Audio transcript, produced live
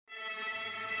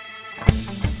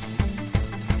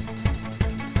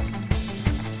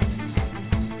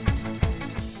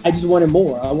I just wanted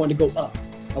more. I wanted to go up.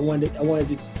 I wanted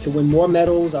to win more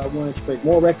medals. I wanted to break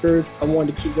more records. I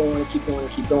wanted to keep going and keep going and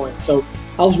keep going. So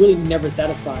I was really never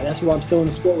satisfied. That's why I'm still in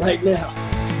the sport right now.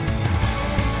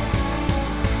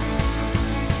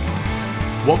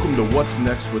 Welcome to What's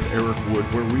Next with Eric Wood,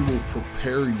 where we will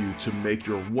prepare you to make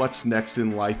your what's next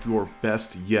in life your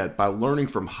best yet by learning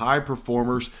from high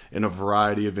performers in a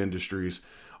variety of industries.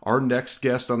 Our next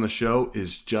guest on the show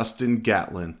is Justin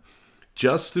Gatlin.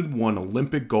 Justin won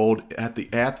Olympic gold at the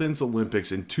Athens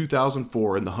Olympics in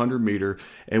 2004 in the 100-meter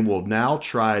and will now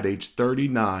try at age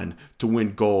 39 to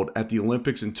win gold at the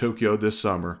Olympics in Tokyo this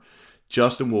summer.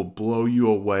 Justin will blow you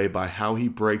away by how he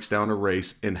breaks down a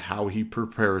race and how he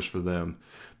prepares for them.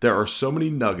 There are so many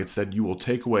nuggets that you will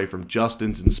take away from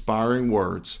Justin's inspiring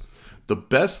words. The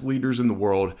best leaders in the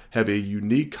world have a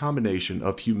unique combination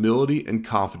of humility and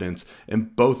confidence,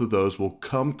 and both of those will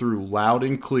come through loud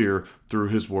and clear through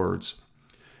his words.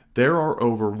 There are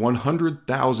over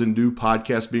 100,000 new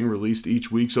podcasts being released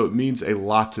each week, so it means a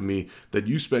lot to me that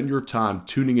you spend your time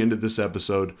tuning into this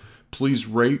episode. Please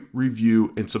rate,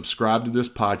 review, and subscribe to this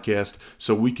podcast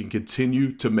so we can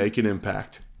continue to make an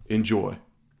impact. Enjoy.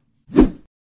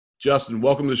 Justin,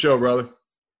 welcome to the show, brother.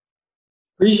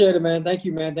 Appreciate it, man. Thank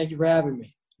you, man. Thank you for having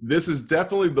me. This is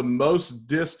definitely the most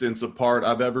distance apart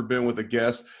I've ever been with a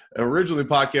guest. Originally, the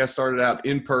podcast started out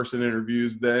in-person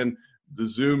interviews. Then the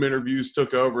Zoom interviews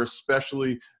took over,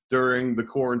 especially during the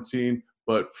quarantine.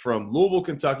 But from Louisville,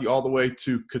 Kentucky, all the way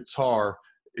to Qatar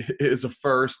is a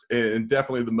first and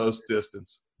definitely the most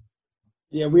distance.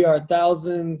 Yeah, we are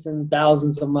thousands and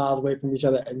thousands of miles away from each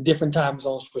other in different time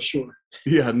zones for sure.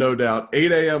 Yeah, no doubt.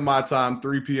 8 a.m. my time,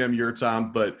 3 p.m. your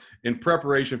time. But in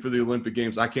preparation for the Olympic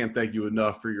Games, I can't thank you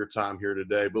enough for your time here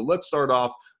today. But let's start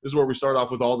off. This is where we start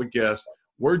off with all the guests.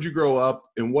 Where'd you grow up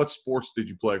and what sports did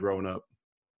you play growing up?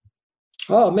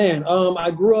 Oh, man.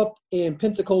 I grew up in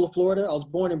Pensacola, Florida. I was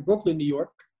born in Brooklyn, New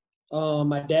York.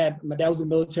 My dad was in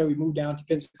the military. We moved down to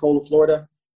Pensacola, Florida,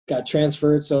 got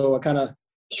transferred. So I kind of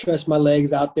stretched my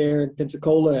legs out there in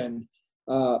Pensacola. And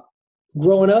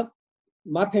growing up,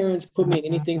 my parents put me in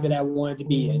anything that I wanted to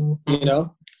be in, you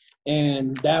know.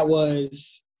 And that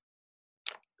was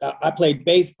I played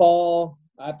baseball.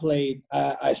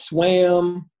 I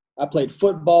swam. I played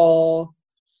football.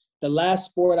 The last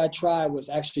sport I tried was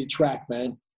actually track,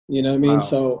 man. You know what I mean? Wow.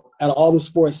 So out of all the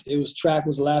sports, track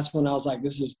was the last one. I was like,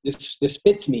 this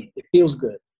fits me. It feels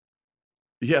good.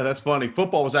 Yeah, that's funny.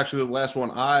 Football was actually the last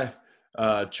one I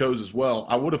chose as well.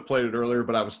 I would have played it earlier,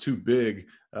 but I was too big.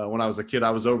 When I was a kid, I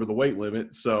was over the weight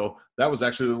limit. So that was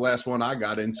actually the last one I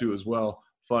got into as well,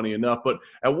 funny enough. But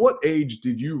at what age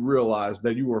did you realize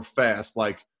that you were fast,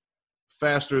 like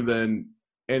faster than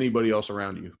anybody else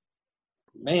around you?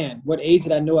 Man, what age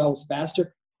did I know I was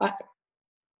faster?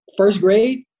 First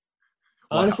grade,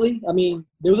 honestly. Wow. I mean,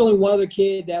 there was only one other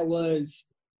kid that was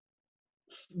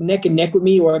neck and neck with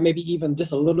me, or maybe even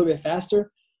just a little bit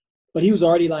faster. But he was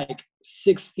already like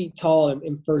 6 feet tall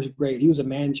in first grade. He was a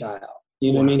man child.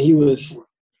 You know what I mean? He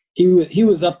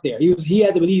was up there. He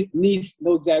had to be, at least,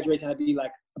 no exaggeration, had to be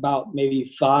like about maybe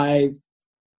 5'6",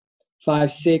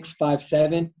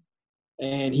 5'7".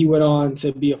 And he went on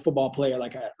to be a football player,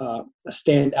 like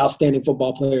outstanding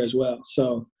football player as well.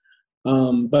 So,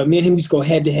 but me and him used to go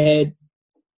head to head,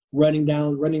 running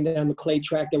down the clay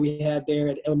track that we had there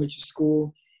at elementary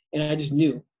school, and I just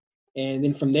knew. And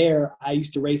then from there, I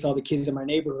used to race all the kids in my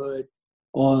neighborhood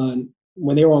when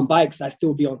they were on bikes. I still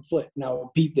would be on foot, and I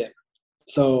would beat them.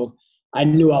 So I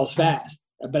knew I was fast,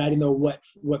 but I didn't know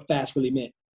what fast really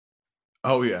meant.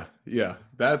 Oh, yeah. Yeah.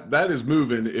 That is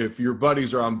moving if your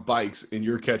buddies are on bikes and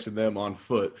you're catching them on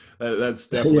foot. That's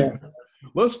definitely – yeah.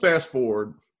 Let's fast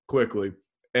forward quickly.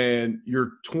 And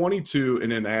you're 22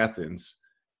 and in Athens,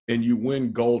 and you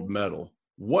win gold medal.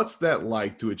 What's that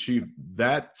like to achieve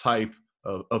that type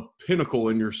of pinnacle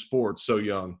in your sport so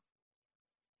young?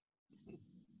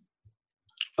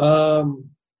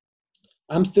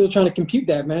 I'm still trying to compute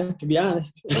that, man, to be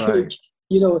honest. Right.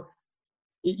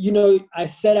 I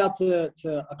set out to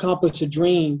accomplish a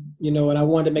dream, and I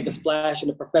wanted to make a splash in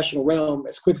the professional realm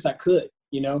as quick as I could,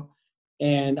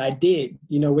 and I did.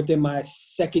 Within my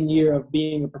second year of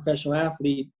being a professional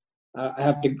athlete, I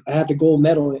have the gold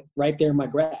medal right there in my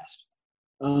grasp.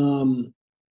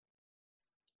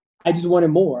 I just wanted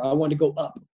more. I wanted to go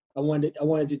up. I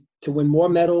wanted to win more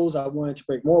medals. I wanted to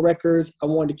break more records. I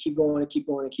wanted to keep going and keep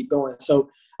going and keep going. So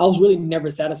I was really never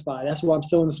satisfied. That's why I'm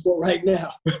still in the sport right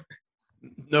now.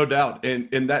 No doubt.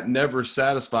 And that never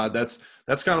satisfied. That's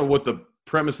kind of what the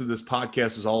premise of this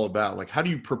podcast is all about. Like, how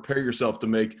do you prepare yourself to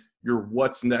make your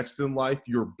what's next in life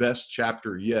your best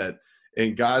chapter yet.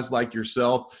 And guys like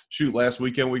yourself, shoot, last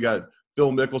weekend we got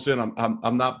Phil Mickelson.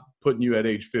 I'm not putting you at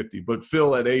age 50, but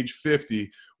Phil at age 50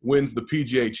 wins the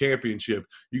PGA Championship.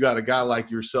 You got a guy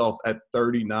like yourself at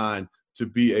 39 to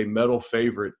be a medal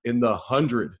favorite in the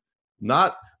 100,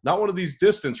 not one of these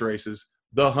distance races,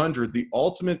 the 100, the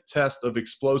ultimate test of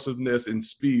explosiveness and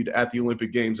speed at the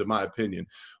Olympic Games, in my opinion.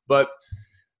 But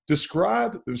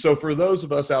so for those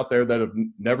of us out there that have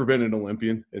never been an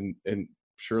Olympian and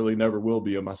surely never will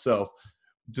be myself,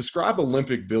 describe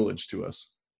Olympic Village to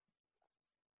us.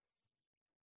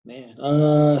 Man,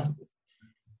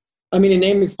 I mean, the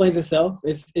name explains itself.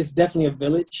 It's definitely a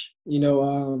village.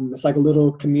 It's like a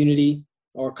little community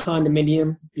or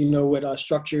condominium, with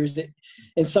structures.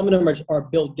 And some of them are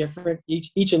built different.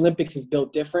 Each Olympics is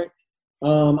built different.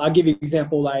 I'll give you an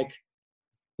example. Like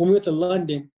when we went to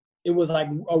London, it was like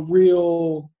a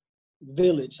real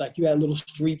village. Like you had little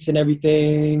streets and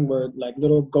everything where like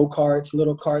little go-karts,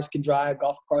 little cars can drive,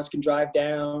 golf carts can drive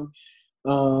down.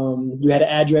 You had an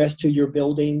address to your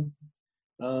building.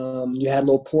 You had a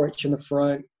little porch in the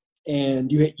front,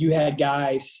 and you had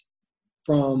guys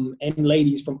and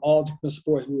ladies from all different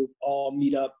sports who would all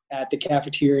meet up at the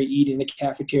cafeteria, eat in the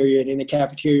cafeteria. And in the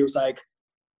cafeteria was like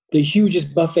the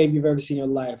hugest buffet you've ever seen in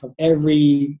your life, of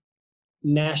every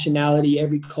nationality,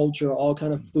 every culture, all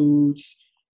kind of foods,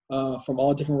 from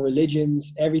all different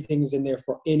religions. Everything is in there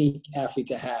for any athlete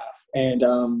to have. And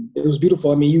it was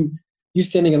beautiful. I mean, you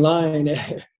standing in line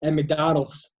at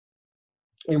McDonald's,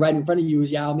 and right in front of you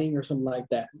is Yao Ming or something like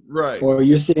that. Right. Or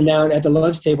you're sitting down at the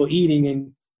lunch table eating,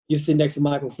 and you're sitting next to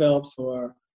Michael Phelps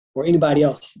or anybody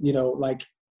else. Like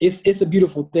it's a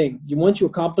beautiful thing. Once you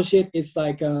accomplish it, it's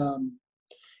like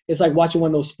watching one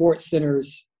of those sports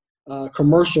centers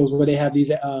commercials where they have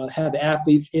have the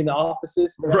athletes in the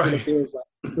offices. That's right. What it feels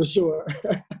like, for sure.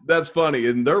 That's funny,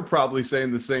 and they're probably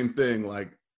saying the same thing.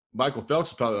 Like Michael Phelps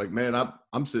is probably like, "Man,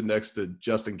 I'm sitting next to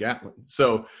Justin Gatlin."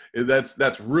 So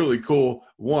that's really cool.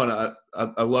 One,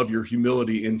 I love your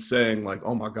humility in saying like,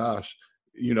 "Oh my gosh,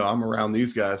 I'm around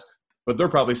these guys," but they're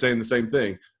probably saying the same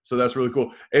thing. So that's really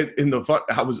cool.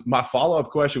 My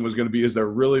follow-up question was going to be, is there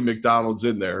really McDonald's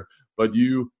in there? But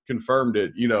you confirmed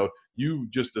it. You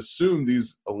just assume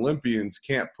these Olympians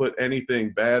can't put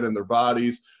anything bad in their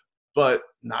bodies, but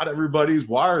not everybody's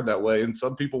wired that way. And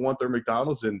some people want their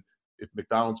McDonald's, and if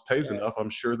McDonald's pays enough, I'm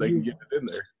sure they can get it in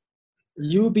there.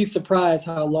 You would be surprised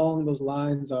how long those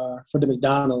lines are for the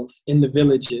McDonald's in the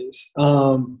villages.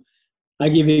 I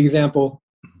give you an example.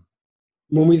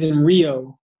 When we was in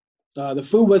Rio, the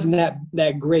food wasn't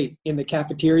that great in the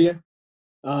cafeteria,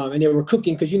 and they were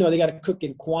cooking because they got to cook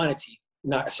in quantity,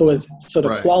 so the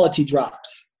right. quality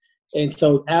drops, and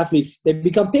so athletes, they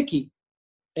become picky,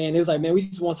 and it was like, man, we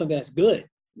just want something that's good,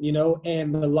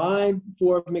 And the line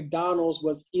for McDonald's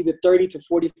was either 30 to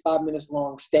 45 minutes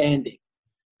long, standing,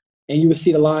 and you would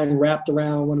see the line wrapped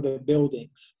around one of the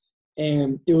buildings.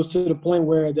 And it was to the point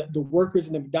where the workers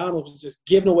in the McDonald's was just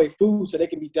giving away food so they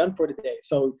can be done for the day.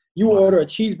 So you order a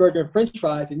cheeseburger and French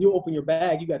fries, and you open your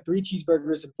bag, you got 3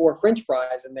 cheeseburgers and 4 French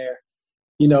fries in there,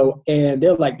 and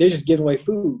they're just giving away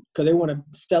food because they want to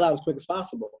sell out as quick as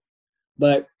possible.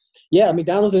 But yeah,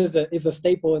 McDonald's is a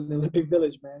staple in the Olympic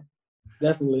Village, man.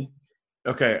 Definitely.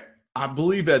 Okay. I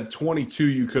believe at 22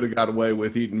 you could have got away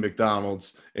with eating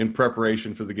McDonald's in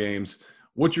preparation for the games.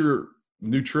 What's your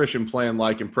nutrition plan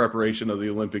like in preparation of the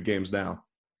Olympic Games now?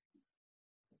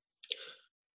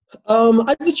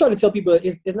 I just try to tell people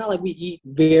it's not like we eat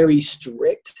very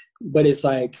strict, but it's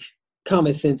like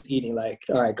common sense eating. Like,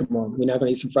 all right, come on, we're not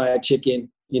going to eat some fried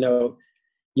chicken. We're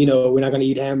not going to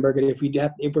eat hamburger.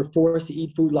 If we're forced to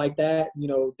eat food like that,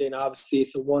 then obviously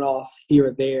it's a one-off here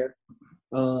or there.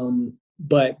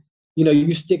 But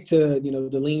you stick to,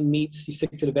 the lean meats, you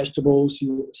stick to the vegetables,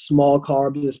 small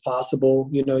carbs as possible.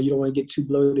 You don't want to get too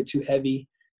bloated, too heavy,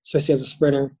 especially as a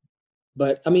sprinter.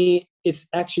 But I mean, it's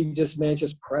actually just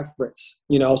preference.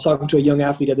 I was talking to a young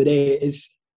athlete the other day. It's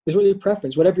really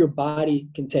preference, whatever your body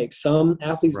can take. Some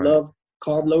athletes right. love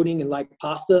carb loading and like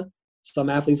pasta. Some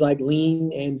athletes like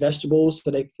lean and vegetables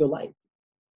so they feel light.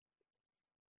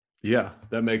 Yeah,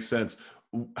 that makes sense.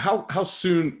 How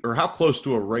soon or how close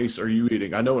to a race are you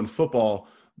eating? I know in football,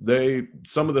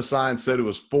 some of the science said it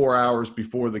was 4 hours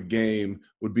before the game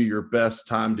would be your best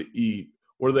time to eat.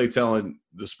 What are they telling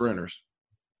the sprinters?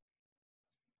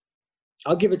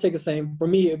 I'll give or take the same. For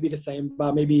me, it would be the same,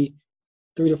 about maybe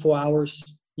 3 to 4 hours.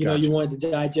 Gotcha. You want it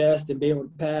to digest and be able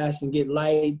to pass and get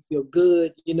light, feel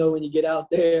good, when you get out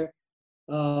there.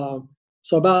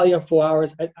 So about 4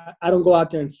 hours. I don't go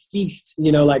out there and feast,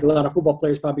 like a lot of football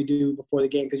players probably do before the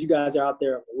game, because you guys are out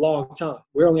there a long time.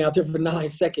 We're only out there for 9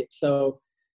 seconds. So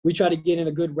we try to get in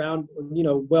a good round,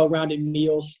 well-rounded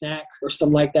meal, snack or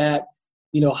something like that,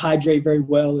 hydrate very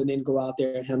well, and then go out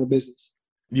there and handle business.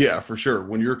 Yeah, for sure.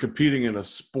 When you're competing in a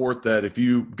sport that if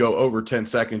you go over 10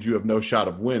 seconds, you have no shot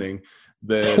of winning,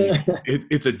 then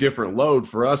it's a different load.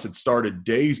 For us, it started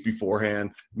days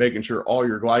beforehand, making sure all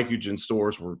your glycogen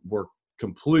stores were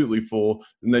completely full.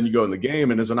 And then you go in the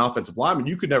game, and as an offensive lineman,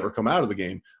 you could never come out of the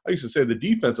game. I used to say the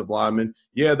defensive linemen,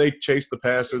 yeah, they chase the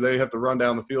passer, they have to run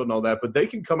down the field and all that, but they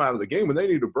can come out of the game. When they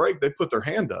need a break, they put their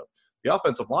hand up. The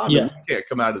offensive lineman, you can't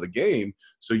come out of the game.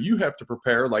 So you have to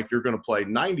prepare like you're going to play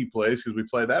 90 plays, because we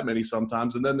play that many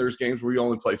sometimes. And then there's games where you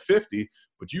only play 50,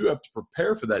 but you have to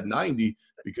prepare for that 90,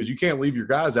 because you can't leave your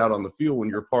guys out on the field when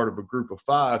you're part of a group of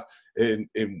 5 and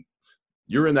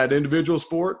you're in that individual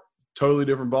sport, totally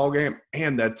different ball game,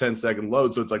 and that 10-second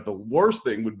load. So it's like the worst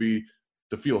thing would be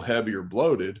to feel heavy or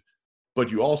bloated, but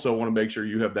you also want to make sure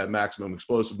you have that maximum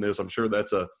explosiveness. I'm sure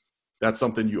that's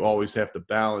something you always have to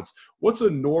balance. What's a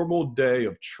normal day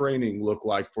of training look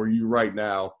like for you right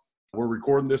now? We're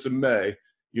recording this in May,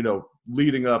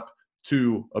 leading up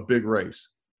to a big race.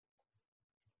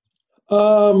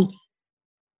 So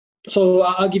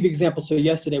I'll give you an example. So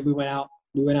yesterday we went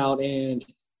out and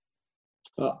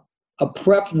a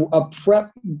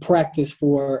prep practice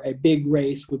for a big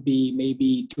race would be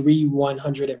maybe 3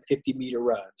 150-meter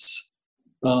runs.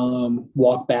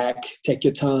 Walk back, take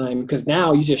your time, because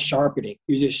now you're just sharpening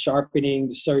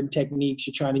the certain techniques.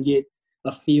 You're trying to get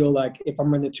a feel, like if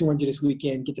I'm running the 200 this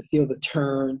weekend, get to feel the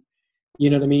turn,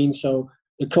 you know what I mean? So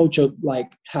the coach will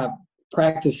have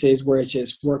practices where it's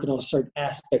just working on certain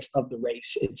aspects of the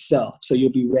race itself. So you'll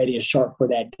be ready and sharp for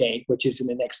that day, which is in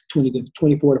the next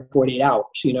 24 to 48 hours,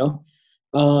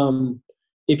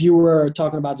 If you were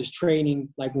talking about just training,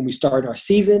 like when we started our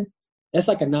season, that's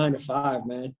like a 9 to 5,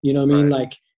 man. You know what I mean?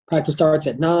 Like practice starts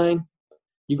at 9.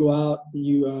 You go out,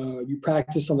 you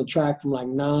practice on the track from like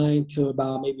 9 to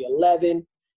about maybe 11.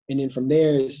 And then from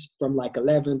there is from like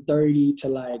 11:30 to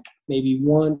like maybe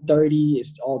 1:30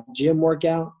 is all gym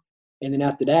workout. And then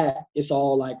after that, it's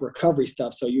all like recovery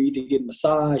stuff. So you're either getting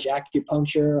massage,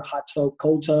 acupuncture, hot tub,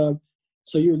 cold tub.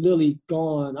 So you're literally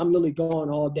gone. I'm literally gone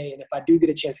all day. And if I do get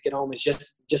a chance to get home, it's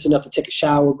just enough to take a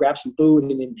shower, grab some food,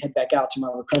 and then head back out to my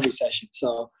recovery session.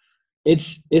 So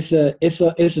it's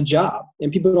a job.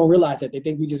 And people don't realize that. They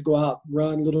think we just go out,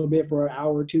 run a little bit for an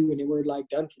hour or two, and then we're like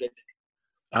done for the day.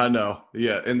 I know.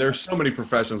 Yeah. And there's so many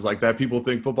professions like that. People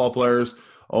think football players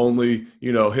only,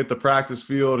 hit the practice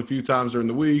field a few times during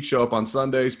the week, show up on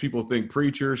Sundays. People think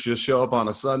preachers just show up on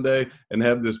a Sunday and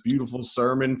have this beautiful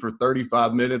sermon for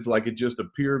 35 minutes like it just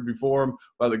appeared before them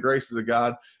by the grace of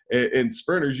God. And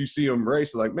sprinters, you see them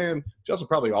race, like, man, Justin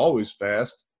probably always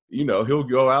fast. He'll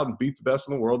go out and beat the best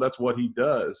in the world. That's what he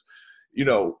does.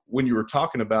 When you were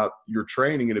talking about your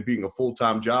training and it being a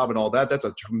full-time job and all that, that's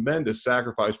a tremendous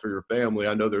sacrifice for your family.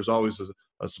 I know there's always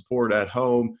a support at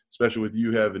home, especially with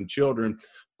you having children.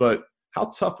 But how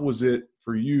tough was it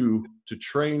for you to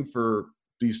train for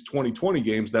these 2020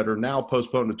 games that are now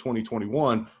postponed to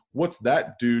 2021? What's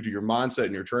that do to your mindset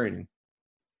and your training?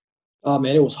 Oh,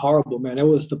 man, it was horrible, man. It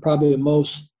was probably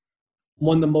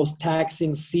one of the most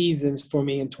taxing seasons for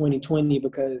me in 2020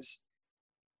 because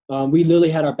we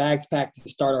literally had our bags packed to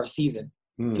start our season,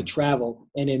 to travel.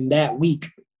 And in that week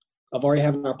of already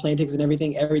having our plane tickets and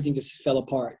everything just fell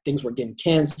apart. Things were getting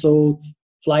canceled.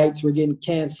 Flights were getting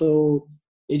canceled.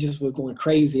 It just was going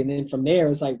crazy. And then from there,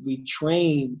 it's like we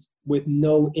trained with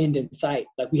no end in sight.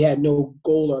 Like we had no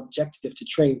goal or objective to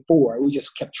train for. We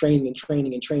just kept training and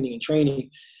training and training and training.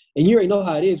 And you already know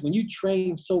how it is. When you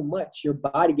train so much, your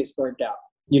body gets burnt out.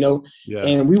 Yeah.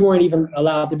 And we weren't even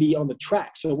allowed to be on the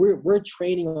track. So we're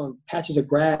training on patches of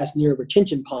grass near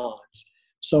retention ponds.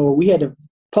 So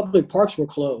public parks were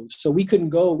closed. So we couldn't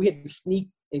go. We had to sneak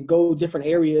and go different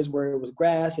areas where it was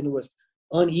grass and it was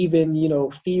uneven,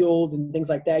 field and things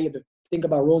like that. You had to think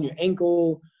about rolling your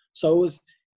ankle. So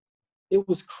it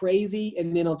was crazy.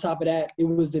 And then on top of that, it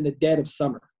was in the dead of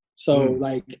summer. So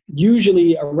like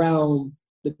usually around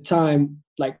the time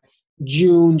like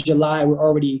June, July, we're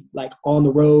already like on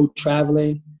the road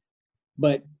traveling.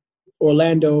 But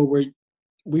Orlando,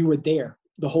 we were there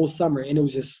the whole summer and it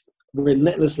was just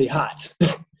relentlessly hot.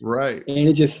 Right. And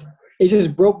it just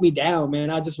broke me down, man.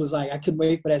 I just was like, I couldn't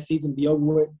wait for that season to be over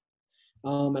with.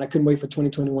 And I couldn't wait for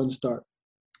 2021 to start.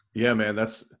 Yeah, man,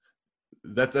 that's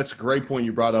a great point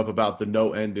you brought up about the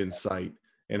no end in sight.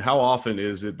 And how often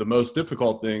is it the most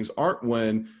difficult things aren't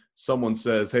when someone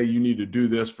says, hey, you need to do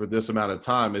this for this amount of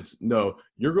time. It's no,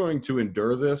 you're going to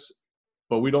endure this,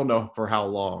 but we don't know for how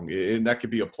long. And that could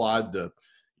be applied to,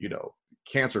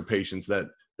 cancer patients that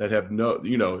have no,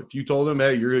 if you told them,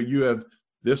 hey, you have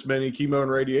this many chemo and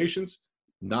radiations,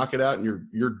 knock it out, and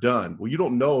you're done. Well, you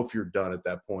don't know if you're done at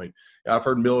that point. I've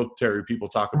heard military people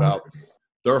talk about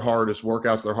their hardest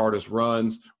workouts, their hardest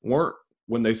runs weren't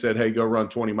when they said, hey, go run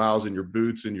 20 miles in your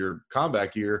boots and your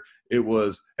combat gear. It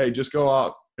was, hey, just go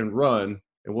out and run,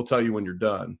 and we'll tell you when you're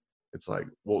done. It's like,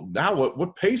 well, now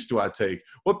what pace do I take?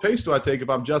 What pace do I take if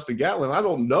I'm Justin Gatlin? I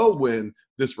don't know when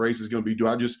this race is going to be. Do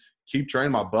I just keep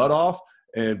training my butt off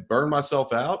and burn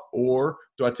myself out, or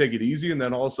do I take it easy and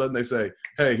then all of a sudden they say,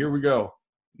 hey, here we go.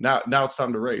 Now it's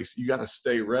time to race. You got to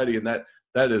stay ready, and that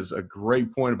is a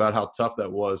great point about how tough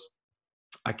that was.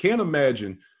 I can't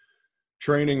imagine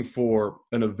training for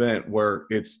an event where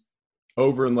it's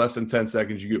over in less than 10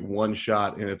 seconds, you get one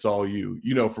shot and it's all you.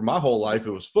 You know, for my whole life,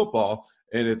 it was football,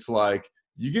 and it's like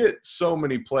you get so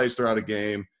many plays throughout a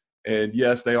game. And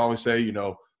yes, they always say, you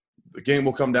know, the game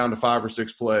will come down to 5 or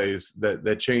 6 plays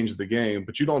that change the game,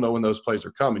 but you don't know when those plays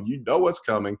are coming. You know what's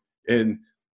coming. And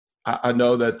I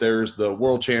know that there's the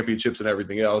world championships and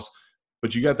everything else,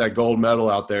 but you got that gold medal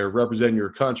out there representing your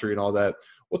country and all that.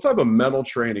 What type of mental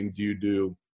training do you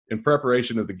do in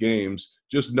preparation of the games,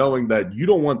 just knowing that you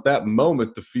don't want that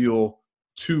moment to feel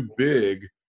too big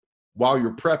while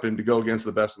you're prepping to go against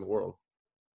the best in the world?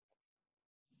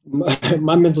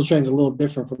 My mental training is a little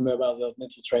different from everybody else's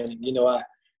mental training. You know,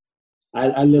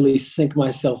 I literally sink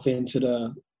myself into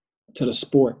the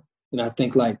sport, and I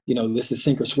think, like, you know, this is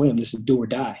sink or swim. This is do or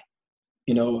die.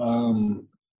 You know,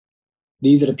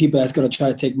 these are the people that's going to try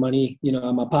to take money, you know, out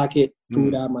of my pocket,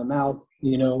 food out of my mouth,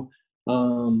 you know.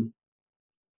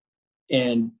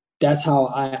 And that's how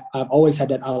I've always had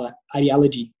that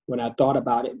ideology when I thought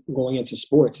about it going into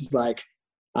sports. It's like,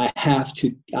 I have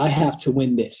to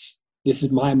win this. This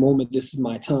is my moment. This is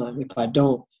my time. If I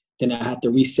don't, then I have to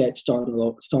reset, start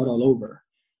all over.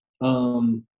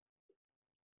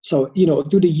 So, you know,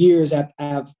 through the years,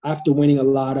 after winning a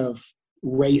lot of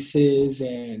races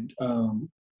and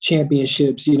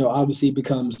championships, you know, obviously it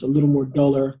becomes a little more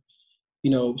duller, you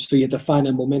know, so you have to find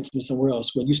that momentum somewhere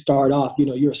else. When you start off, you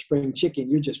know, you're a spring chicken.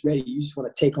 You're just ready. You just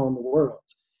want to take on the world.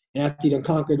 And after you done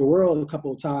conquered the world a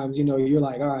couple of times, you know, you're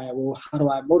like, all right, well, how do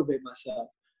I motivate myself?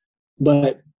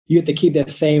 But you have to keep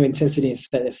that same intensity and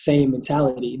that same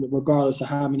mentality, regardless of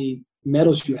how many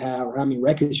medals you have or how many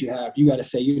records you have. You got to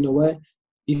say, you know what?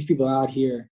 These people are out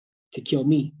here to kill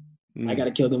me. I got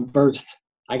to kill them first.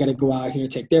 I got to go out here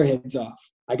and take their heads off.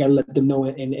 I got to let them know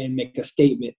and make a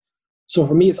statement. So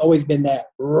for me, it's always been that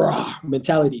raw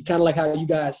mentality, kind of like how you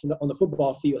guys on the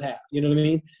football field have. You know what I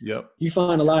mean? Yep. You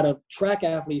find a lot of track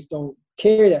athletes don't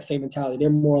carry that same mentality. They're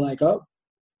more like, oh,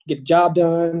 get the job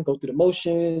done, go through the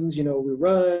motions, you know, we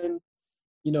run,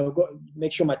 you know, go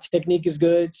make sure my technique is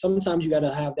good. Sometimes you got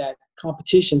to have that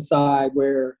competition side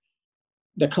where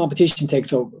the competition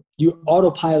takes over. You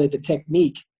autopilot the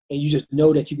technique, and you just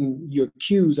know that your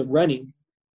cues of running,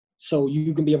 so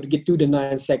you can be able to get through the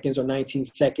 9 seconds or 19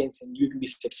 seconds and you can be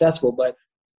successful. But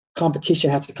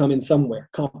competition has to come in somewhere.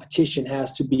 Competition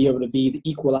has to be able to be the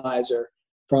equalizer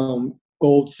from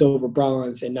gold, silver,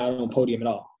 bronze, and not on podium at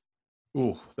all.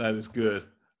 Ooh, that is good.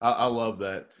 I love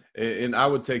that. And I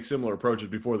would take similar approaches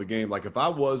before the game. Like if I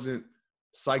wasn't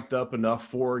psyched up enough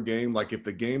for a game, like if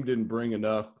the game didn't bring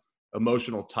enough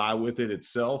emotional tie with it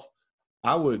itself,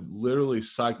 I would literally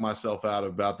psych myself out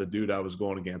about the dude I was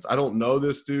going against. I don't know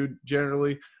this dude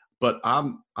generally, but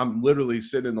I'm literally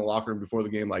sitting in the locker room before the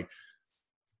game like,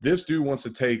 this dude wants to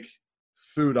take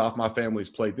food off my family's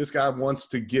plate. This guy wants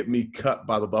to get me cut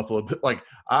by the Buffalo. Like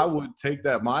I would take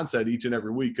that mindset each and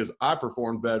every week because I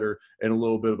performed better in a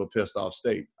little bit of a pissed off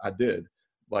state. I did.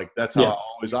 Like that's how I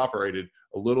always operated,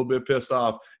 a little bit pissed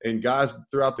off. And guys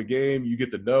throughout the game, you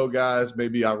get to know guys.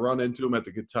 Maybe I run into them at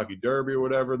the Kentucky Derby or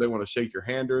whatever. They want to shake your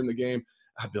hand during the game.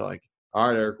 I'd be like, all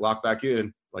right, Eric, lock back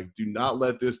in. Like, do not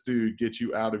let this dude get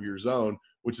you out of your zone,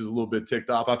 which is a little bit ticked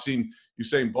off. I've seen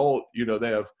Usain Bolt, you know,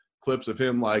 they have clips of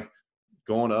him like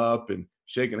going up and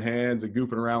shaking hands and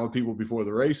goofing around with people before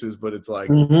the races. But it's like,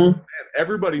 man,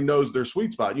 everybody knows their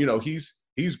sweet spot. You know, he's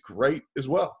great as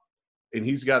well. And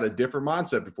he's got a different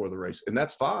mindset before the race. And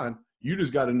that's fine. You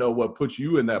just got to know what puts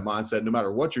you in that mindset, no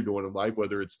matter what you're doing in life,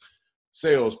 whether it's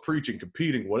sales, preaching,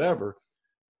 competing, whatever.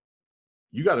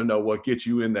 You got to know what gets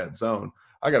you in that zone.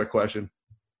 I got a question.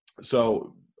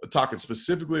 So talking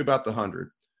specifically about the 100,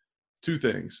 2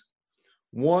 things.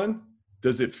 One,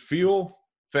 does it feel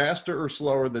faster or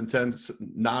slower than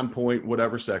 9 point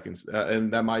whatever seconds?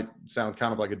 And that might sound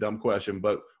kind of like a dumb question,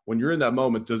 but when you're in that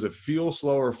moment, does it feel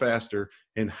slower or faster?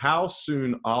 And how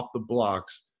soon off the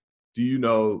blocks do you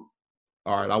know,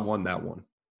 all right, I won that one?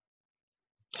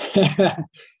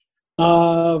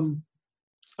 All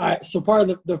right. So part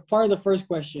of the first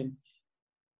question,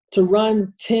 to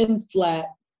run 10 flat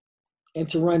and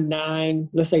to run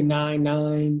let's say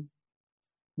 9.9,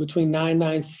 between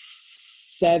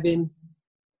 9.97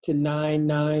 to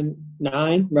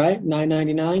 9.99, right?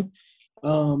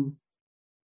 9.99.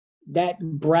 That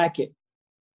bracket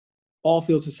all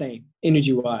feels the same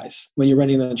energy wise when you're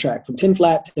running on the track. From 10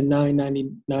 flat to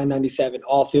 9.90, 9.97,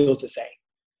 all feels the same.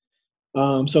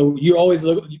 So you always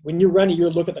look, when you're running, you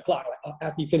look at the clock like,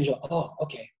 after you finish, like, oh,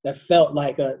 okay, that felt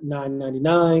like a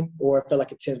 9.99 or it felt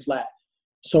like a 10 flat.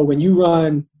 So when you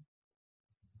run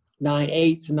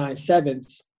 9.8 to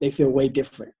 9.7s, they feel way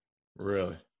different.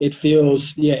 Really? It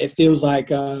feels like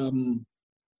time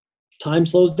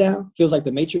slows down. Feels like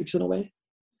the Matrix in a way.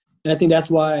 And I think that's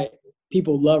why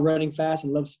people love running fast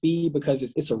and love speed, because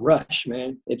it's a rush,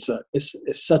 man. It's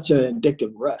such an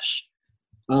addictive rush.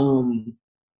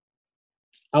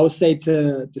 I would say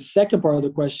to the second part of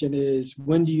the question is,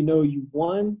 when do you know you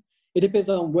won? It depends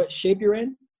on what shape you're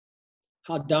in,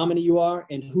 how dominant you are,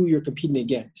 and who you're competing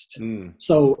against.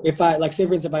 So if I, like, say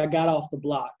for instance, if I got off the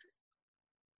block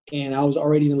and I was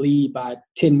already in the lead by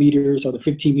 10 meters or the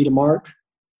 15-meter mark,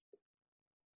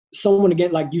 someone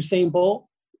again like Usain Bolt,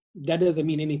 that doesn't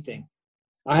mean anything.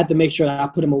 I had to make sure that I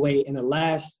put him away in the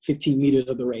last 15 meters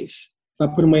of the race. If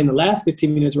I put him away in the last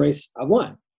 15 minutes race, I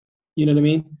won. You know what I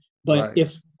mean? But right.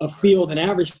 If an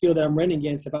average field that I'm running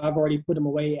against, if I've already put him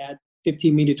away at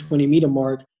 15-meter, 20-meter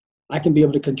mark, I can be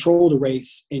able to control the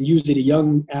race. And usually the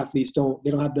young athletes don't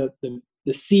have the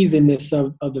seasonedness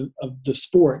of the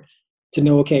sport to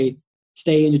know, okay,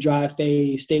 stay in your drive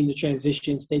phase, stay in your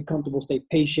transition, stay comfortable, stay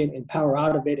patient, and power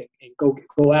out of it and go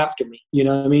after me. You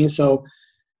know what I mean? So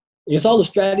it's all a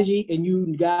strategy, and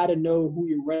you got to know who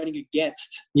you're running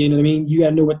against. You know what I mean? You got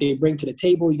to know what they bring to the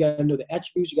table. You got to know the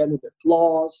attributes. You got to know their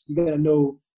flaws. You got to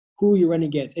know who you're running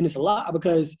against. And it's a lot,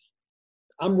 because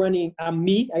I'm me. I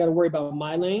got to worry about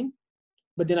my lane,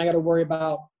 but then I got to worry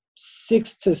about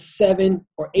 6 to 7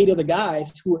 or 8 other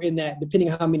guys who are in that,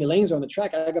 depending on how many lanes are on the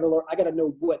track. I got to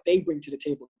know what they bring to the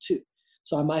table too.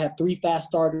 So I might have 3 fast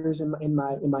starters in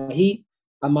my heat.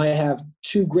 I might have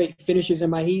 2 great finishers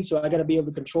in my heat. So I got to be able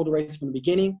to control the race from the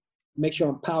beginning, make sure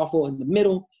I'm powerful in the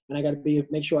middle, and I got to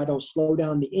make sure I don't slow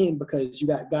down the end, because you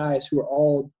got guys who are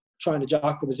all trying to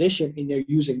jock for position, and they're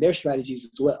using their strategies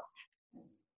as well.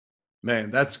 Man,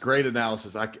 that's great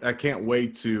analysis. I can't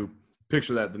wait to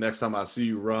picture that the next time I see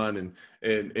you run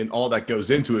and all that goes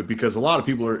into it, because a lot of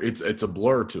people it's a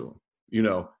blur to them. You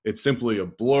know, it's simply a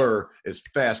blur as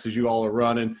fast as you all are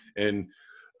running. And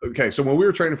okay, so when we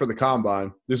were training for the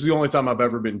combine, this is the only time I've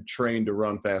ever been trained to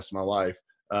run fast in my life.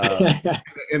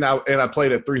 And I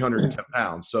played at 310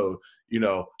 pounds. So, you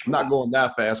know, I'm not going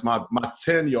that fast. My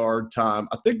 10-yard time,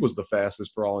 I think, was the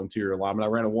fastest for all interior linemen. I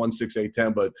ran a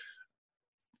 1.6810, but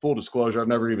full disclosure, I've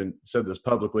never even said this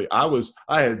publicly. I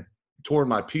had torn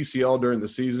my PCL during the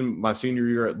season, my senior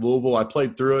year at Louisville. I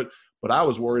played through it, but I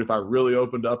was worried if I really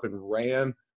opened up and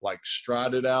ran, like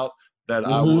strided out, that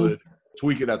I would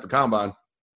tweak it at the combine.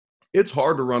 It's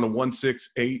hard to run a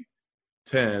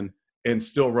 1.6810 and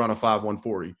still run a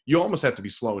 5.140. You almost have to be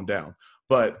slowing down,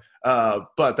 but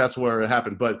that's where it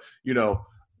happened. But, you know,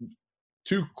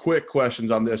 2 quick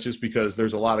questions on this, just because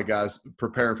there's a lot of guys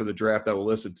preparing for the draft that will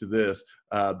listen to this,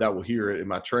 that will hear it, and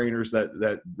my trainers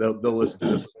that they'll listen to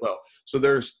this as well. So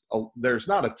there's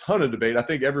not a ton of debate. I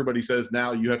think everybody says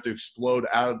now you have to explode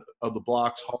out of the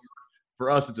blocks hard. For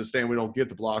us, it's a stand we don't get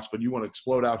the blocks, but you want to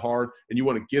explode out hard and you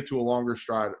want to get to a longer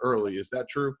stride early. Is that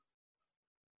true?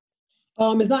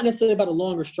 It's not necessarily about a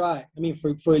longer stride. I mean,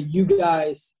 for you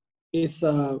guys, it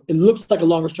looks like a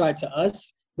longer stride to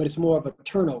us, but it's more of a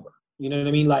turnover. You know what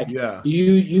I mean? Like, yeah.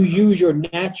 you use your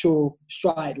natural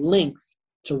stride length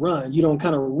to run. You don't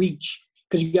kind of reach,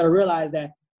 because you got to realize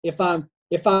that if I'm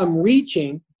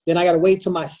reaching, then I got to wait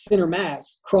till my center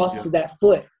mass crosses that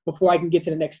foot before I can get to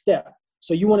the next step.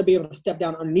 So you want to be able to step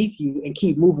down underneath you and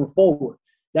keep moving forward.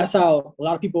 That's how a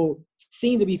lot of people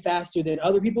seem to be faster than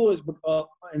other people,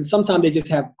 and sometimes they just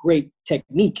have great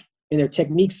technique, and their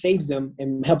technique saves them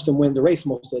and helps them win the race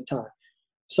most of the time.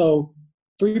 So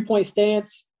 3-point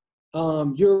stance,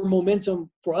 your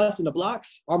momentum for us in the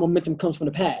blocks, our momentum comes from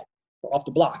the pad, off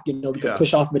the block. You know, we can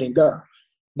push off of it and go.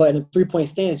 But in a 3-point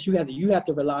stance, you have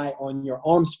to rely on your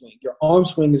arm swing. Your arm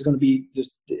swing is going to be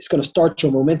it's going to start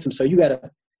your momentum. So you got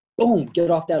to boom, get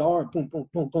off that arm, boom, boom,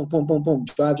 boom, boom, boom, boom, boom,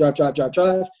 drive. You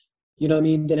know what I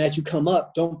mean? Then as you come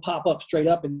up, don't pop up straight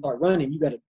up and start running. You got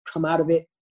to come out of it,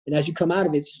 and as you come out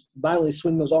of it, violently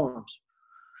swing those arms.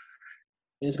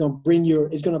 And it's going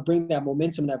to bring that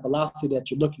momentum, that velocity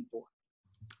that you're looking for.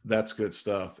 That's good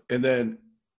stuff. And then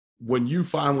when you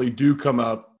finally do come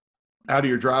up out of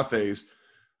your drive phase,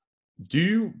 do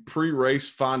you pre-race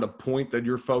find a point that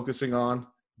you're focusing on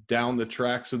down the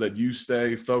track so that you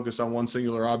stay focused on one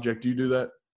singular object? Do you do that?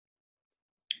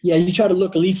 Yeah, you try to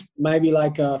look at least maybe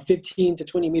like 15 to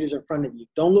 20 meters in front of you.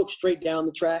 Don't look straight down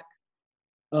the track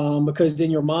because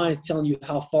then your mind's telling you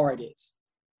how far it is,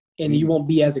 and you won't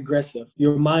be as aggressive.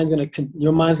 Your mind's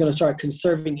gonna start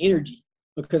conserving energy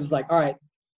because it's like, all right,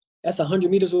 that's 100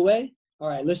 meters away. All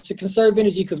right, let's just conserve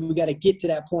energy because we got to get to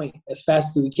that point as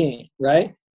fast as we can,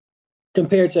 right?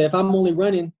 Compared to if I'm only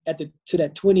running to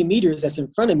that 20 meters that's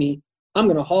in front of me, I'm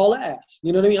gonna haul ass.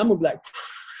 You know what I mean? I'm gonna be like.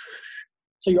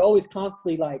 So you're always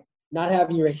constantly like not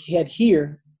having your head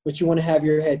here, but you want to have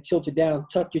your head tilted down,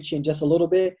 tuck your chin just a little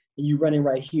bit, and you running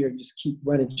right here and just keep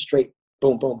running straight.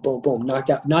 Boom, boom, boom, boom.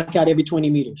 Knock out every 20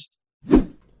 meters.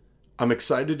 I'm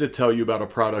excited to tell you about a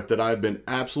product that I've been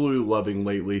absolutely loving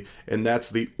lately, and that's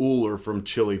the Ooler from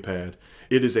ChiliPad.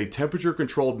 It is a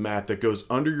temperature-controlled mat that goes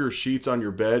under your sheets on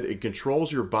your bed and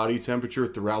controls your body temperature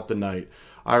throughout the night.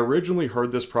 I originally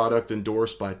heard this product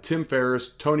endorsed by Tim Ferriss,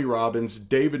 Tony Robbins,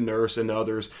 David Nurse, and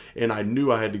others, and I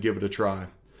knew I had to give it a try.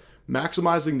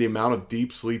 Maximizing the amount of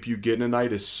deep sleep you get in a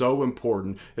night is so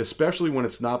important, especially when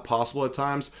it's not possible at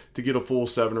times to get a full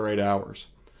 7 or 8 hours.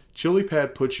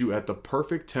 ChiliPad puts you at the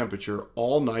perfect temperature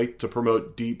all night to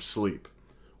promote deep sleep.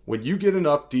 When you get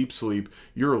enough deep sleep,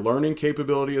 your learning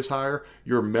capability is higher,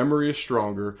 your memory is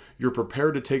stronger, you're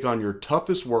prepared to take on your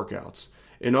toughest workouts.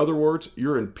 In other words,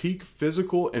 you're in peak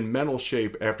physical and mental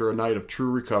shape after a night of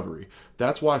true recovery.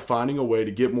 That's why finding a way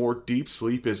to get more deep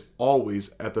sleep is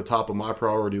always at the top of my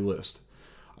priority list.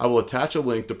 I will attach a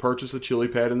link to purchase the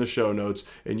ChiliPad in the show notes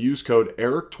and use code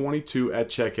ERIC22 at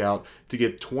checkout to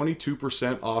get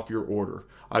 22% off your order.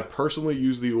 I personally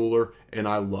use the Ooler and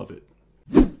I love it.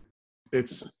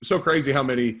 It's so crazy how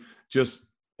many just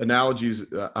analogies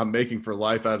I'm making for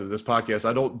life out of this podcast.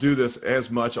 I don't do this as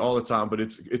much all the time, but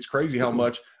it's crazy how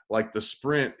much like the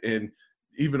sprint and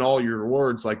even all your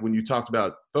words, like when you talked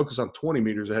about focus on 20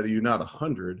 meters ahead of you, not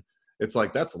 100, it's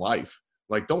like, that's life.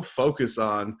 Like, don't focus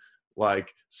on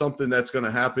like something that's going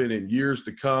to happen in years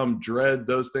to come, dread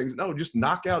those things. No, just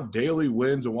knock out daily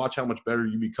wins and watch how much better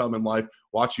you become in life.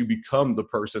 Watch you become the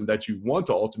person that you want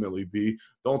to ultimately be.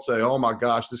 Don't say, oh my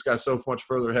gosh, this guy's so much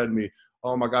further ahead of me.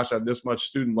 Oh my gosh, I have this much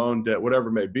student loan debt, whatever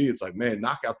it may be. It's like, man,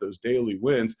 knock out those daily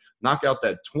wins, knock out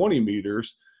that 20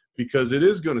 meters, because it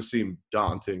is going to seem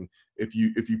daunting if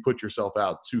you put yourself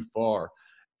out too far.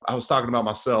 I was talking about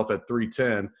myself at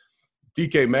 310.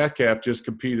 DK Metcalf just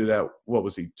competed at, what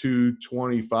was he,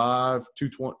 225,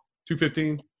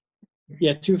 215?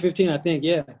 Yeah, 215, I think,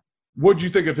 yeah. What did you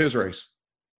think of his race?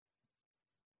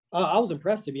 I was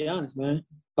impressed, to be honest, man.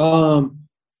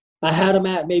 I had him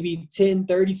at maybe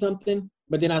 10:30 something,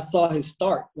 but then I saw his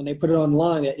start. When they put it on the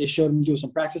line, it showed him doing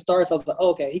some practice starts. I was like, oh,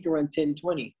 okay, he can run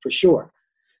 10:20 for sure.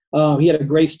 He had a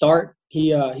great start.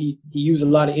 He used a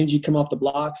lot of energy come off the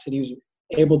blocks, and he was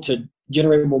able to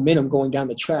generate momentum going down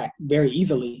the track very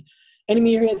easily. And I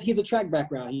mean, he has a track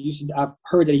background. I've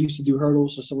heard that he used to do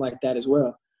hurdles or something like that as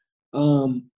well.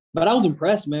 But I was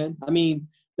impressed, man. I mean,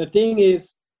 the thing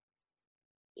is,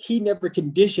 he never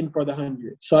conditioned for the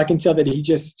 100. So I can tell that he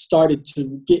just started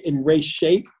to get in race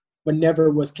shape, but never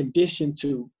was conditioned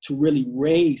to really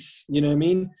race. You know what I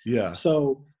mean? Yeah.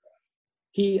 So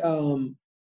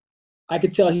I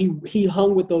could tell he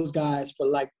hung with those guys for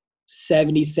like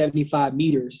 70, 75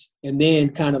 meters. And then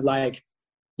kind of like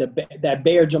that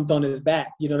bear jumped on his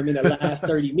back, you know what I mean? The last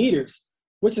 30 meters,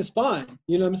 which is fine.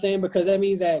 You know what I'm saying? Because that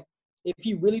means that if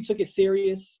he really took it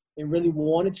serious and really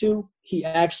wanted to, he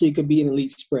actually could be an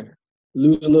elite sprinter.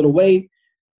 Lose a little weight,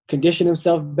 condition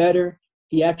himself better.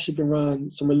 He actually can run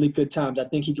some really good times. I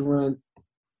think he can run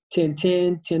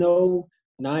 10:10, 10:0,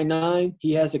 9:9.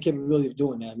 He has the capability of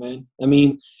doing that, man. I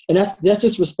mean, and that's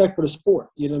just respect for the sport.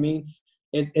 You know what I mean?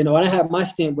 When I had my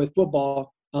stint with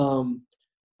football, I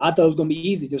thought it was gonna be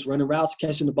easy, just running routes,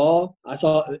 catching the ball. I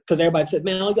saw, because everybody said,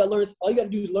 "Man, all you gotta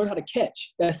do is learn how to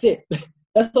catch. That's it.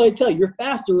 That's all they tell you. You're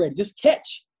fast already. Just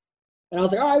catch." And I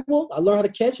was like, "All right, well, I learned how to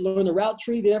catch, learn the route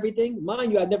tree, did everything."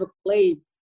 Mind you, I never played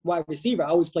wide receiver. I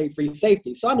always played free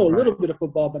safety, so I know a little bit of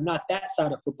football, but not that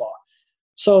side of football.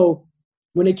 So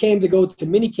when it came to go to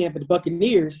minicamp at the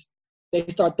Buccaneers, they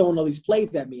start throwing all these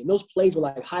plays at me, and those plays were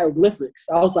like hieroglyphics.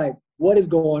 I was like, "What is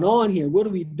going on here? What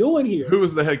are we doing here?" Who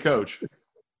was the head coach?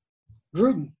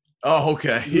 Gruden. Oh,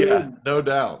 okay. Gruden. Yeah, no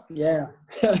doubt. Yeah.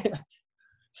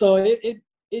 So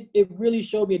it really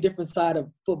showed me a different side of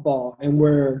football, and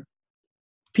where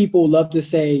people love to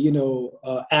say,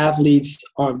 athletes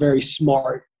aren't very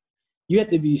smart. You have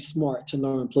to be smart to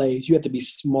learn plays. You have to be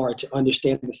smart to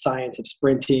understand the science of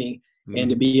sprinting and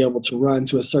to be able to run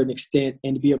to a certain extent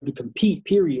and to be able to compete,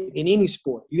 period, in any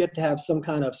sport. You have to have some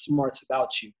kind of smarts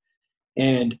about you.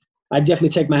 And I definitely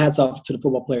take my hats off to the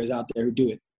football players out there who do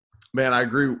it. Man, I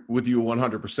agree with you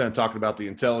 100% talking about the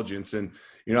intelligence. And,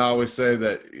 I always say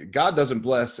that God doesn't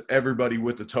bless everybody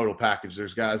with the total package.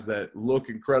 There's guys that look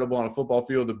incredible on a football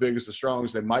field, the biggest, the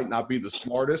strongest. They might not be the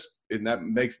smartest, and that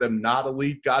makes them not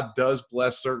elite. God does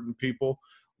bless certain people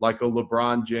like a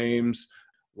LeBron James,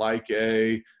 like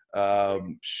a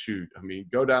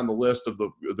go down the list of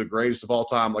the greatest of all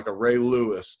time, like a Ray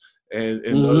Lewis and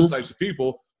those types of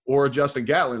people, or a Justin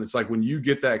Gatlin. It's like when you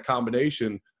get that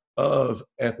combination of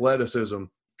athleticism,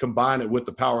 combine it with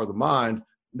the power of the mind,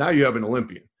 now you have an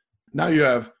Olympian. Now you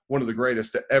have one of the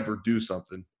greatest to ever do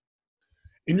something.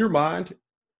 In your mind,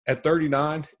 at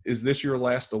 39, is this your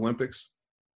last Olympics?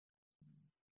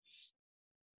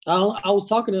 I was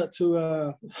talking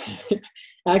to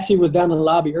I actually was down in the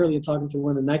lobby earlier talking to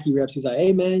one of the Nike reps. He's like,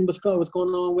 "Hey man, what's going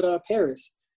on with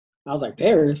Paris?" I was like,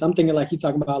 "Paris?" I'm thinking like he's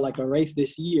talking about like a race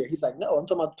this year. He's like, "No, I'm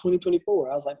talking about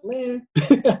 2024." I was like, "Man."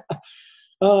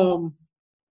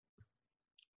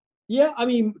 Yeah, I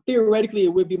mean, theoretically,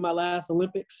 it would be my last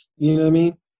Olympics. You know what I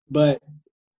mean? But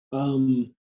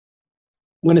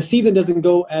when a season doesn't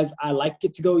go as I like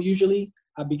it to go, usually,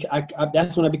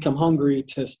 that's when I become hungry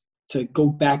to go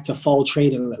back to fall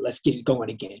training. Let's get it going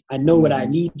again. I know what I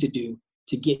need to do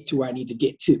to get to where I need to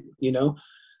get to.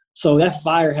 So that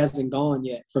fire hasn't gone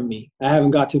yet from me. I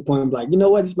haven't got to the point where I'm like, you know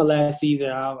what? This is my last season.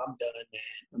 I'm done, man.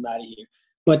 I'm out of here.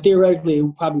 But theoretically, it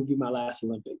would probably be my last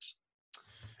Olympics.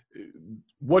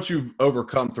 What you've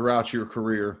overcome throughout your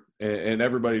career, and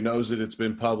everybody knows that it's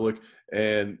been public,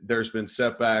 and there's been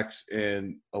setbacks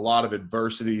and a lot of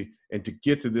adversity, and to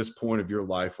get to this point of your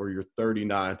life where you're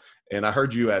 39, and I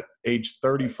heard you at age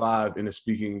 35 in a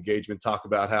speaking engagement talk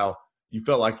about how you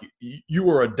felt like you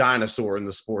were a dinosaur in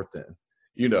the sport then.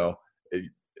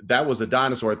 That was a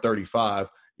dinosaur at 35.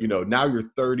 Now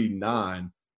you're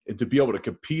 39. And to be able to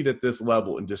compete at this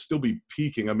level and to still be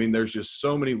peaking, I mean, there's just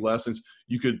so many lessons.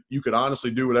 You could honestly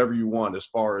do whatever you want as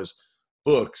far as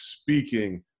books,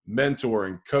 speaking,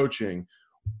 mentoring, coaching.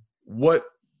 What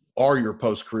are your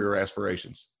post-career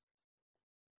aspirations?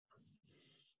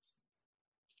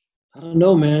 I don't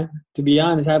know, man. To be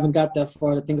honest, I haven't got that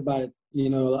far to think about it. A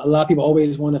lot of people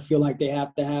always want to feel like they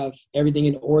have to have everything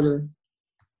in order.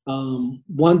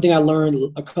 One thing I learned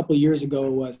a couple of years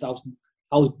ago was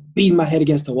I was beating my head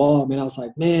against the wall, man. I was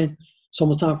like, man, it's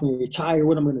almost time for me to retire.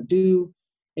 What am I going to do?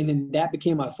 And then that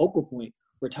became my focal point,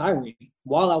 retiring,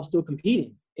 while I was still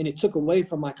competing. And it took away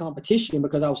from my competition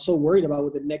because I was so worried about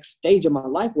what the next stage of my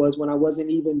life was when I wasn't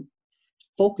even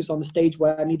focused on the stage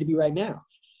where I need to be right now.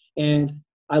 And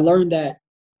I learned that,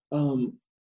 you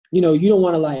don't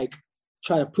want to like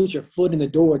try to put your foot in the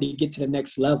door to get to the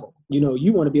next level.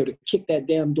 You want to be able to kick that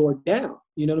damn door down.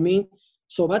 You know what I mean?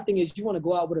 So my thing is you want to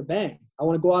go out with a bang. I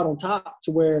want to go out on top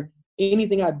to where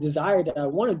anything I desire that I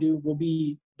want to do will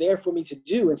be there for me to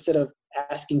do instead of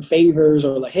asking favors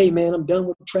or like, hey, man, I'm done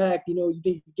with the track. You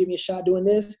think you can give me a shot doing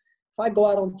this? If I go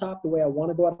out on top the way I want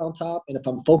to go out on top and if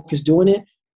I'm focused doing it,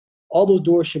 all those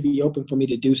doors should be open for me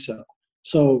to do so.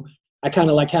 So I kind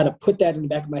of like had to put that in the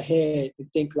back of my head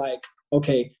and think like,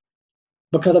 okay,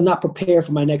 because I'm not prepared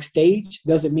for my next stage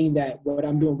doesn't mean that what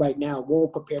I'm doing right now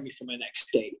won't prepare me for my next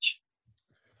stage.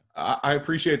 I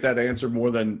appreciate that answer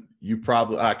more than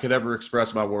I could ever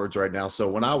express my words right now. So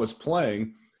when I was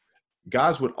playing,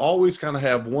 guys would always kind of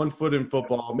have 1 foot in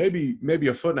football, maybe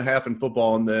a foot and a half in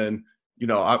football, and then,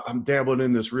 I'm dabbling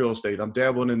in this real estate. I'm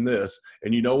dabbling in this.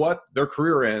 And you know what? Their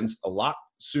career ends a lot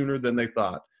sooner than they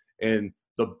thought. And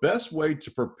the best way to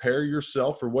prepare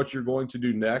yourself for what you're going to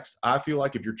do next, I feel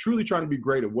like if you're truly trying to be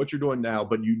great at what you're doing now,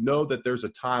 but you know that there's a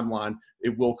timeline,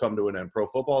 it will come to an end. Pro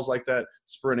football is like that.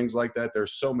 Sprinting's like that.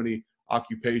 There's so many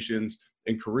occupations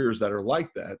and careers that are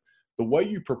like that. The way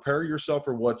you prepare yourself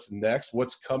for what's next,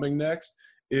 what's coming next,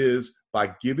 is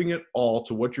by giving it all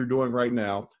to what you're doing right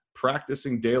now,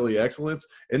 practicing daily excellence,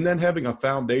 and then having a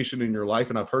foundation in your life.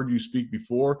 And I've heard you speak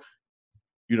before,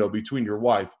 between your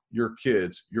wife, your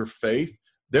kids, your faith,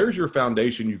 there's your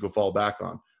foundation you can fall back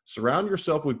on. Surround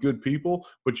yourself with good people,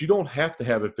 but you don't have to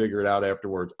have it figured out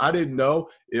afterwards. I didn't know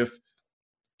if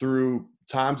through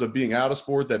times of being out of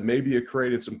sport that maybe it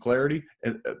created some clarity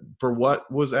and for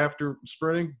what was after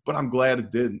sprinting, but I'm glad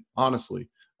it didn't, honestly.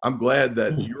 I'm glad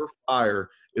that your fire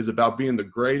is about being the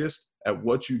greatest at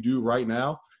what you do right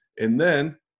now, and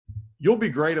then you'll be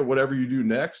great at whatever you do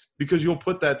next because you'll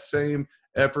put that same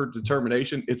effort,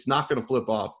 determination. It's not going to flip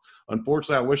off.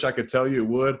 Unfortunately, I wish I could tell you it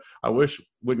would. I wish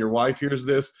when your wife hears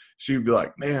this, she'd be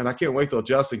like, man, I can't wait till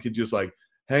Justin could just like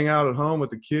hang out at home with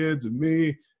the kids and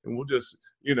me, and we'll just,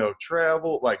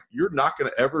 travel. Like, you're not going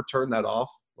to ever turn that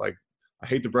off. Like, I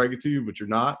hate to break it to you, but you're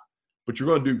not. But you're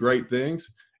going to do great things.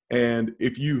 And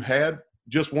if you had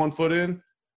just one foot in,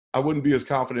 I wouldn't be as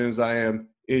confident as I am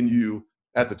in you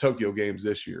at the Tokyo Games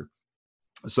this year.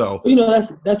 So,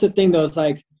 that's the thing though. It's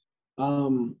like,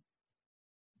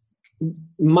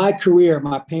 my career,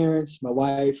 my parents, my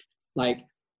wife, like,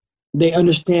 they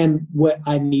understand what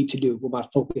I need to do, what my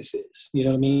focus is, you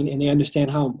know what I mean? And they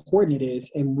understand how important it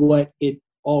is and what it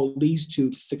all leads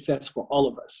to success for all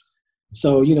of us.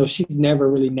 So, she's never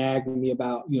really nagged me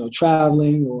about,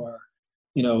 traveling or,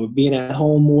 being at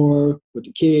home more with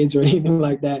the kids or anything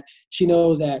like that. She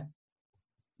knows that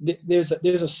there's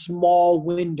a small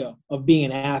window of being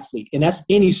an athlete, and that's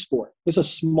any sport. It's a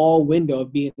small window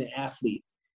of being an athlete.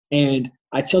 And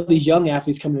I tell these young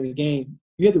athletes coming to the game,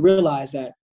 you have to realize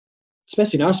that,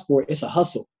 especially in our sport, it's a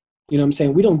hustle. You know what I'm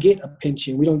saying? We don't get a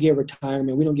pension. We don't get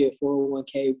retirement. We don't get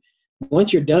 401k.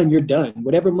 Once you're done, you're done.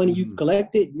 Whatever money you've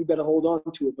collected, you better hold on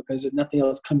to it because there's nothing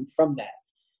else coming from that.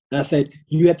 And I said,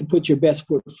 you have to put your best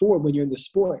foot forward when you're in the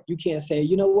sport. You can't say,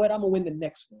 you know what, I'm going to win the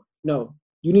next one. No,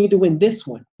 you need to win this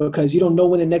one because you don't know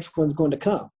when the next one's going to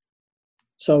come.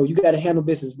 So you got to handle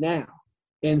business now.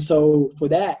 And so for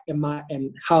that,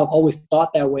 and how I've always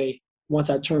thought that way once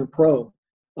I turned pro,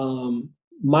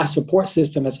 my support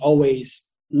system has always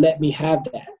let me have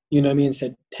that. You know what I mean?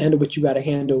 Said, handle what you got to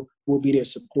handle. We'll be their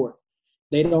support.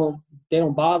 They don't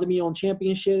bother me on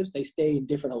championships. They stay in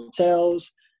different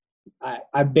hotels.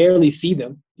 I barely see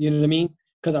them. You know what I mean?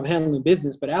 Because I'm handling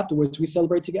business. But afterwards, we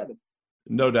celebrate together.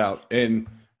 No doubt. And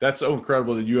that's so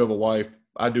incredible that you have a wife.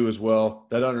 I do as well.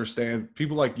 That understand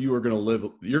people like you are going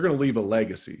to you're going to leave a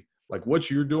legacy. Like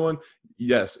what you're doing.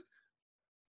 Yes.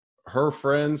 Her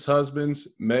friends, husbands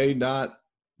may not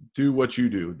do what you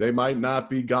do. They might not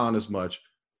be gone as much,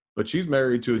 but she's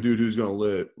married to a dude who's going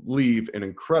to leave an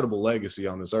incredible legacy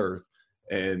on this earth.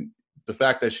 And the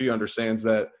fact that she understands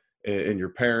that, and your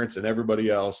parents and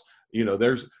everybody else,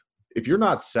 if you're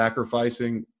not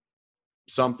sacrificing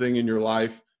something in your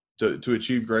life to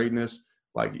achieve greatness,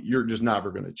 like you're just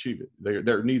never going to achieve it.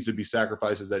 There needs to be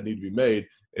sacrifices that need to be made.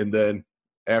 And then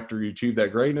after you achieve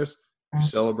that greatness, you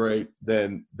celebrate,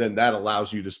 then that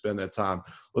allows you to spend that time.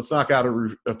 Let's knock out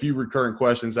a few recurring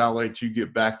questions. I'll let you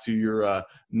get back to your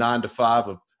 9 to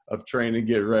 5 of training,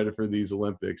 get ready for these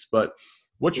Olympics. But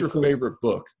what's your favorite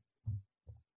book?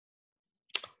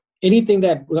 Anything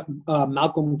that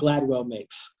Malcolm Gladwell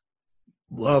makes.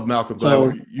 Love Malcolm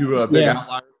Gladwell. So, you a big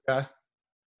Outlier guy?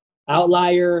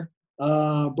 Outlier,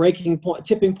 Breaking Point,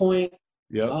 Tipping Point.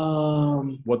 Yeah.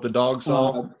 What the Dog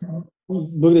Saw.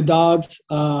 With the dogs,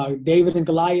 David and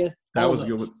Goliath. That was a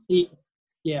good one.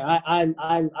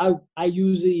 I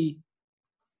usually,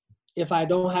 if I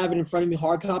don't have it in front of me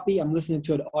hard copy, I'm listening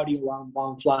to the audio while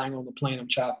I'm flying on the plane. I'm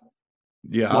traveling.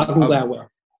 Yeah, Malcolm Gladwell.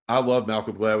 I love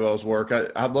Malcolm Gladwell's work.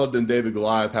 I loved in David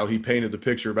Goliath how he painted the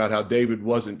picture about how David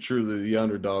wasn't truly the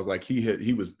underdog. Like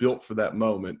he was built for that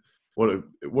moment.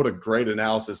 What a great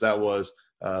analysis that was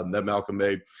that Malcolm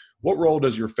made. What role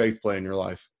does your faith play in your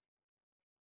life?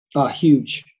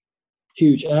 Huge.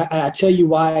 And I tell you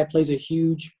why it plays a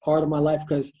huge part of my life,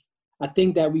 because I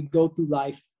think that we go through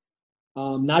life,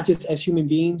 not just as human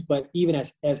beings, but even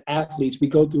as athletes, we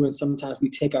go through and sometimes we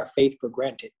take our faith for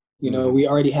granted. We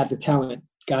already have the talent.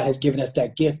 God has given us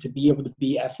that gift to be able to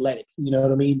be athletic. You know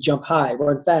what I mean? Jump high,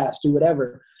 run fast, do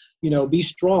whatever, be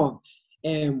strong.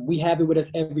 And we have it with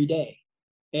us every day.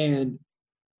 And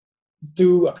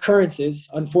through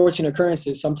unfortunate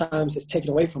occurrences, sometimes it's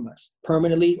taken away from us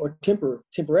permanently or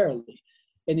temporarily.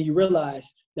 And then you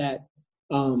realize that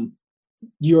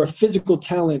your physical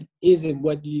talent isn't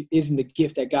the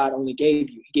gift that God only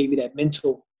gave you. He gave you that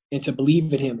mental, and to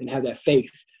believe in him and have that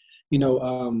faith.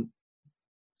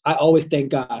 I always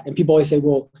thank God. And people always say,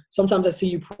 well, sometimes I see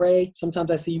you pray. Sometimes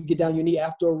I see you get down your knee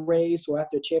after a race or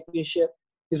after a championship.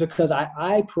 It's because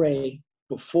I pray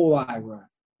before I run,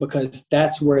 because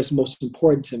that's where it's most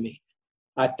important to me.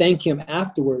 I thank him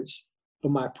afterwards,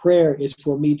 but my prayer is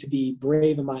for me to be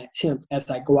brave in my attempt as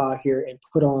I go out here and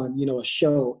put on, a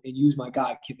show and use my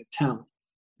God-given talent.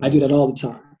 I do that all the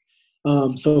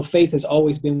time. So faith has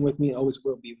always been with me and always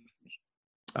will be with me.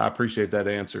 I appreciate that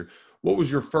answer. What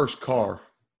was your first car?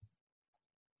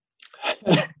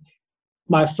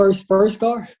 My first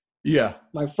car? Yeah.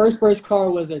 My first car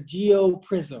was a Geo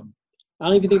Prism. I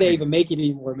don't even think they even make it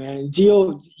anymore, man.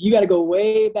 Geo, you got to go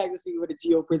way back to see what a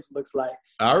Geo Prism looks like.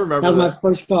 I remember that. Was my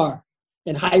first car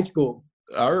in high school.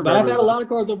 I remember. But I've had a lot of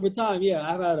cars over time. Yeah,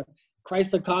 I've had a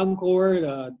Chrysler Concorde,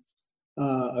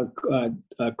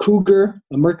 a Cougar,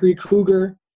 a Mercury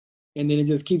Cougar, and then it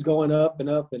just keeps going up and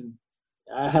up. And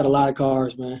I had a lot of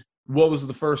cars, man. What was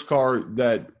the first car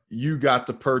that you got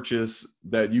to purchase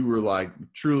that you were like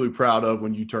truly proud of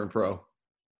when you turned pro?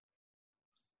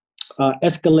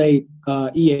 Escalade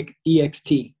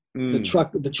EXT,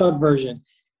 the truck version.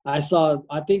 I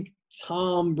think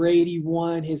Tom Brady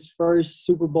won his first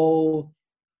Super Bowl,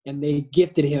 and they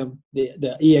gifted him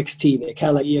the EXT, the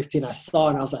Cadillac EXT, and I saw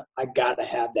it, and I was like, I gotta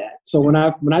have that. So when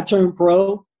I turned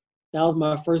pro, that was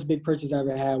my first big purchase I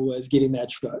ever had, was getting that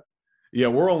truck. Yeah,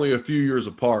 we're only a few years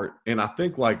apart, and I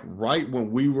think like right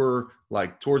when we were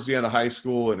like towards the end of high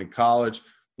school and in college,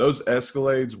 those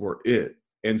Escalades were it.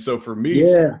 And so for me,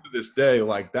 to this day,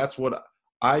 like that's what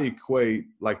I equate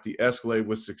like the Escalade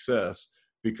with success,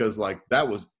 because like that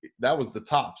was the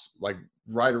tops. Like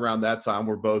right around that time,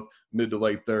 we're both mid to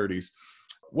late 30s.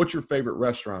 What's your favorite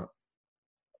restaurant?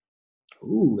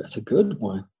 Ooh, that's a good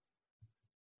one.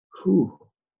 Ooh.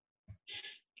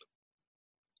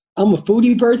 I'm a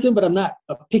foodie person, but I'm not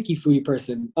a picky foodie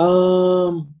person.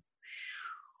 You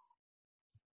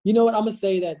know what? I'm going to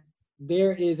say that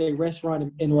there is a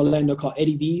restaurant in Orlando called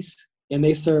Eddie V's, and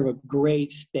they serve a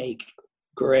great steak.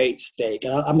 Great steak.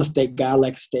 I'm a steak guy. I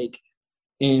like steak.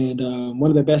 And one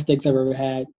of the best steaks I've ever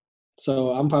had.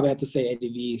 So I'm probably have to say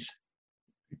Eddie V's.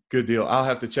 Good deal. I'll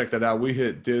have to check that out. We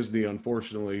hit Disney,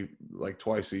 unfortunately, like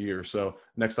twice a year. So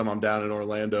next time I'm down in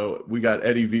Orlando, we got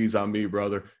Eddie V's on me,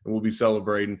 brother, and we'll be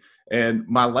celebrating. And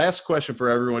my last question for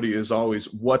everybody is always,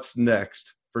 what's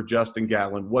next for Justin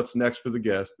Gatlin? What's next for the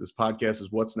guest? This podcast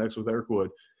is What's Next with Eric Wood.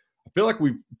 I feel like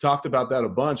we've talked about that a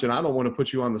bunch, and I don't want to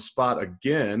put you on the spot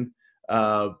again.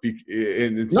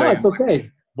 It's okay.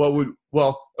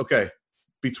 Okay.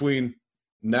 Between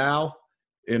now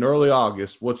in early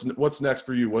August, what's next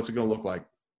for you? What's it going to look like?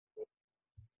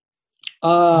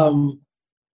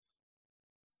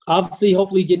 Obviously,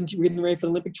 hopefully getting ready for the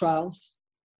Olympic trials.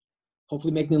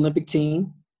 Hopefully making the Olympic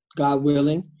team, God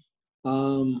willing.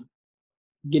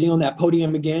 Getting on that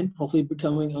podium again. Hopefully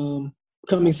becoming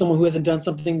someone who hasn't done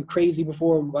something crazy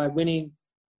before by winning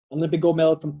Olympic gold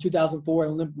medal from 2004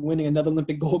 and winning another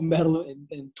Olympic gold medal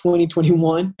in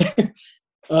 2021.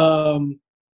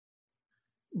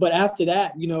 But after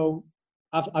that, you know,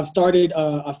 I've started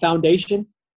a foundation,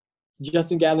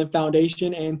 Justin Gatlin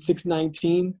Foundation, and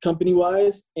 619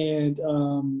 company-wise, and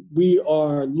we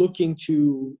are looking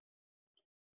to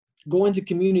go into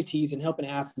communities and helping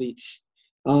athletes.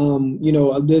 You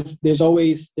know, there's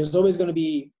always going to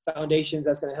be foundations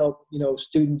that's going to help, you know,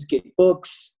 students get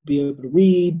books, be able to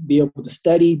read, be able to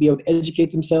study, be able to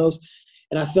educate themselves.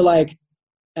 And I feel like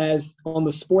as on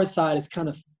the sports side, it's kind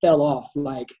of fell off.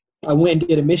 Like I went and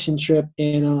did a mission trip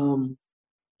in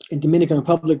Dominican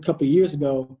Republic a couple of years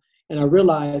ago, and I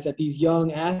realized that these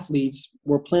young athletes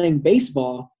were playing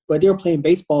baseball, but they were playing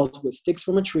baseballs with sticks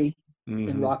from a tree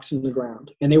and rocks in the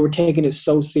ground. And they were taking it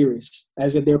so serious,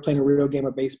 as if they were playing a real game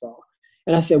of baseball.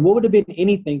 And I said, what would have been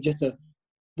anything just to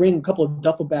bring a couple of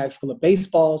duffel bags full of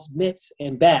baseballs, mitts,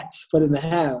 and bats for them to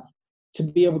have, to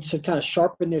be able to kind of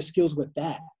sharpen their skills with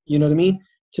that. You know what I mean?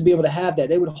 To be able to have that,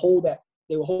 they would hold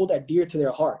that dear to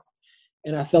their heart.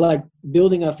 And I felt like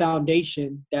building a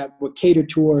foundation that would cater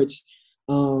towards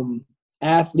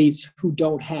athletes who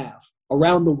don't have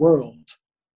around the world,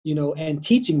 you know, and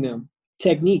teaching them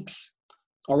techniques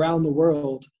around the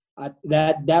world.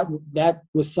 That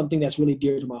was something that's really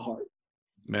dear to my heart.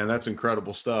 Man, that's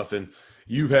incredible stuff. And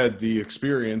you've had the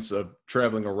experience of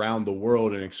traveling around the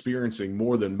world and experiencing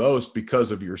more than most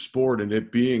because of your sport and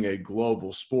it being a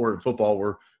global sport. In football,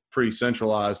 we're pretty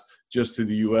centralized just to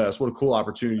the U.S. What a cool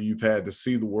opportunity you've had to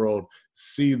see the world,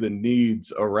 see the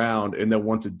needs around, and then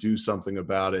want to do something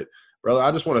about it. Brother,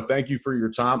 I just want to thank you for your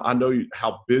time. I know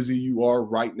how busy you are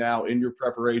right now in your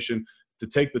preparation. To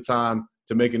take the time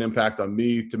to make an impact on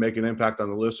me, to make an impact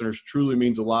on the listeners, truly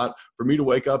means a lot. For me to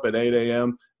wake up at 8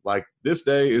 a.m., like this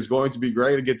day is going to be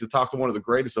great. To get to talk to one of the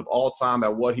greatest of all time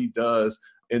at what he does.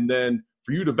 And then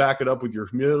for you to back it up with your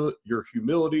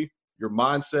humility, your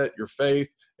mindset, your faith,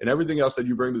 and everything else that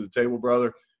you bring to the table,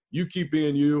 brother. You keep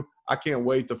being you. I can't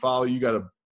wait to follow you. You got a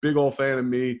big old fan of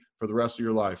me for the rest of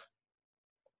your life.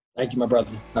 Thank you, my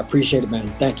brother. I appreciate it, man.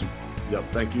 Thank you. Yep,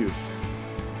 thank you.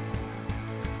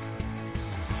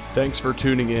 Thanks for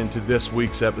tuning in to this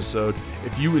week's episode.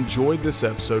 If you enjoyed this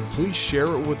episode, please share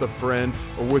it with a friend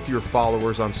or with your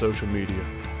followers on social media.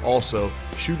 Also,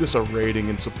 shoot us a rating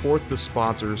and support the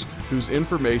sponsors whose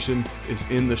information is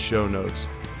in the show notes.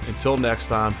 Until next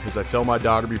time, as I tell my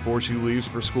daughter before she leaves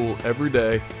for school every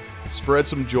day, spread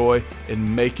some joy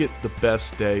and make it the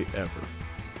best day ever.